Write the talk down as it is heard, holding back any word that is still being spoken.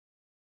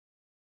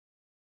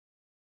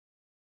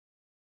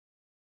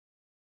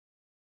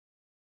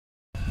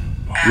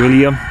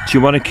William, do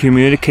you want to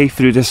communicate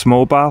through this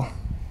mobile?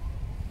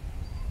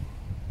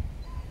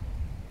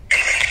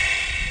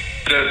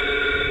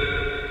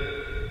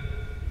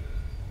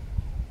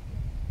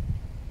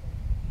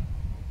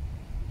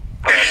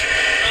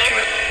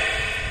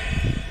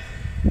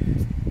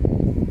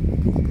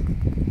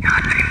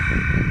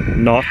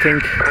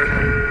 Nothing.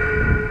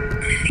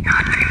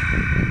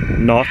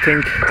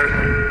 Nothing.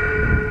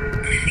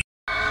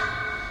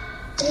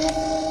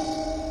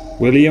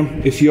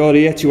 William, if you're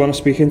here, do you want to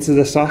speak into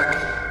this app?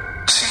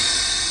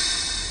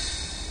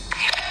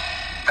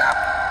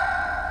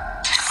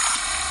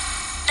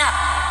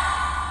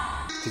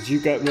 Did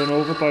you get run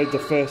over by the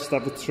first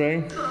ever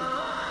train?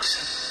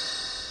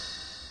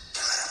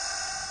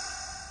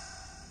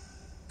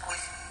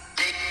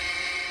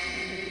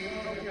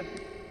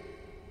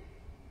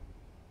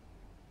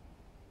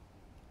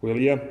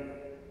 William?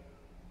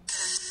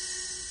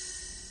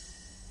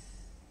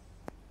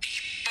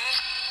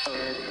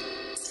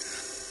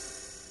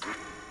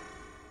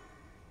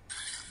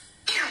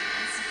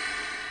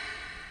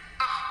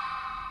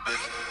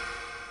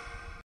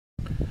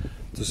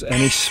 Does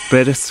any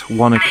spirit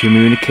want to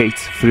communicate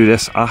through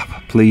this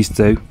app? Please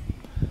do.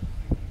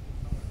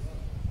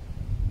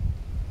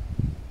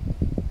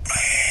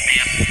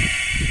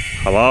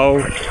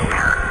 Hello?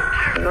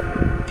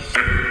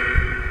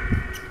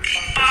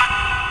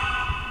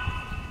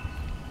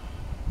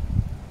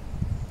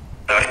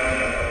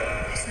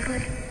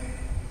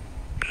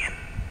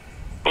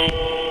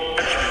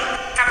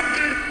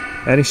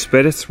 Any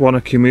spirits want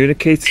to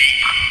communicate?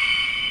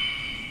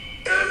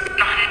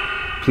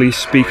 Please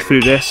speak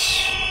through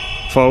this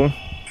phone.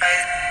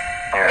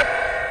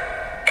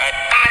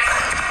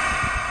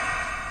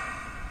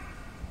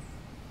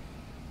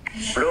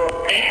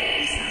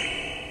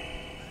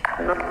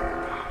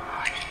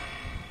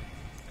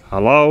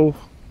 Hello?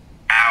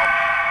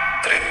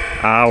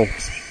 Ow.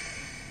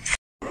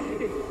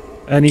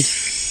 Any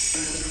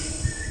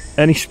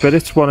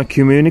spirits want to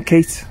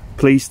communicate?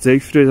 Please do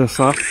through this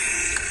app.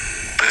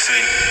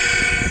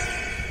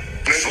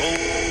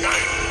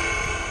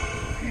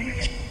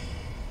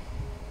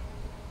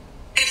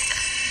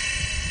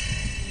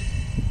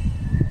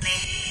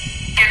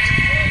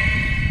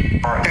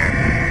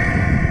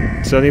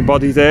 Is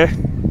anybody there?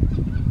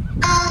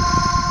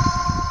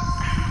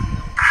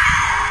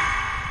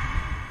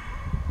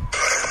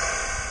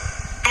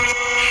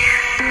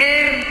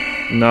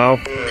 No.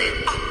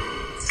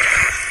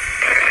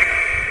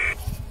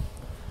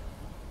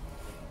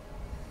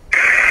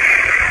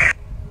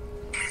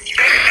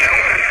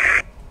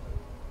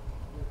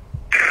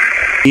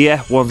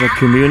 Yeah, want to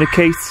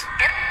communicate?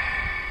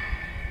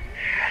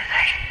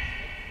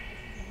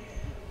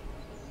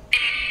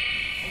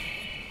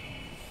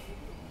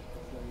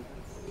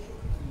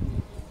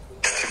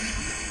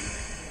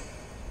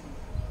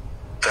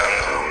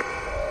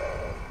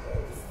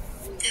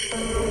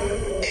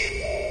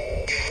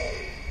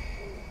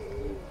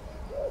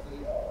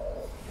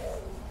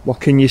 What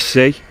can you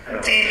see?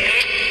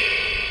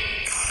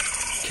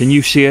 Can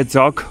you see a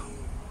dog?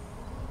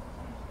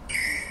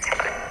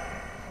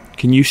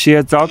 Can you see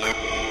a dog?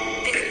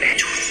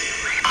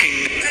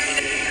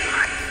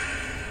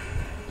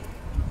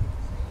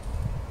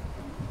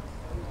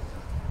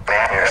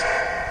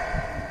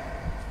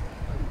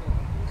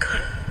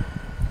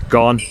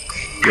 Gone.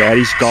 Yeah,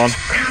 he's gone.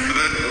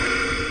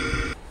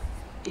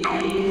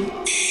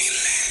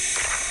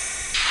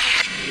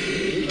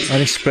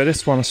 Any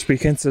spirits want to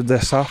speak into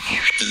this app?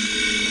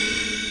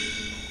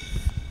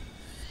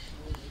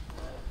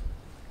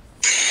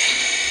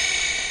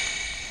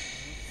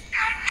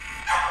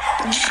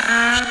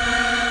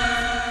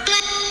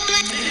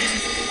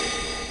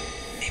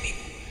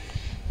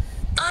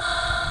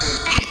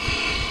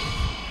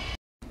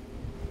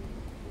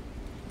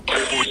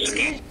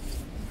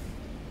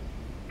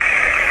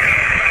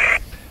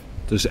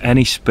 Does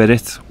any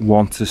spirit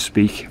want to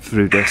speak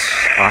through this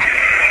app?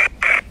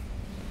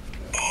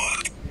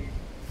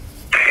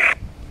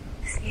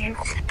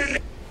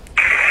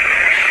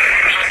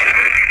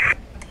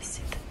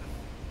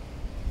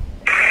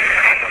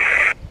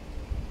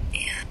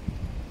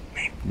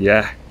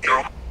 Yeah.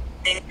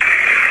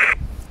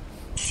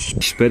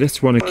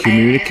 Spirits want to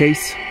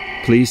communicate?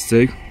 Please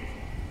do.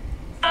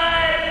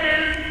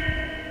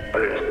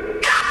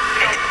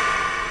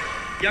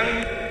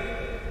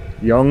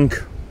 Young.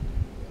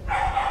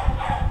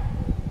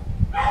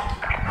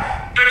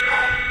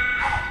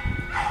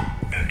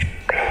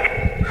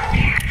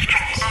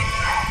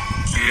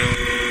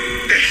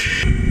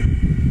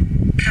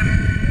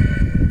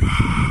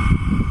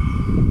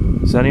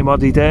 Is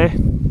anybody there?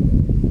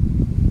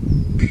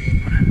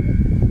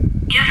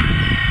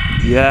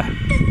 Yeah.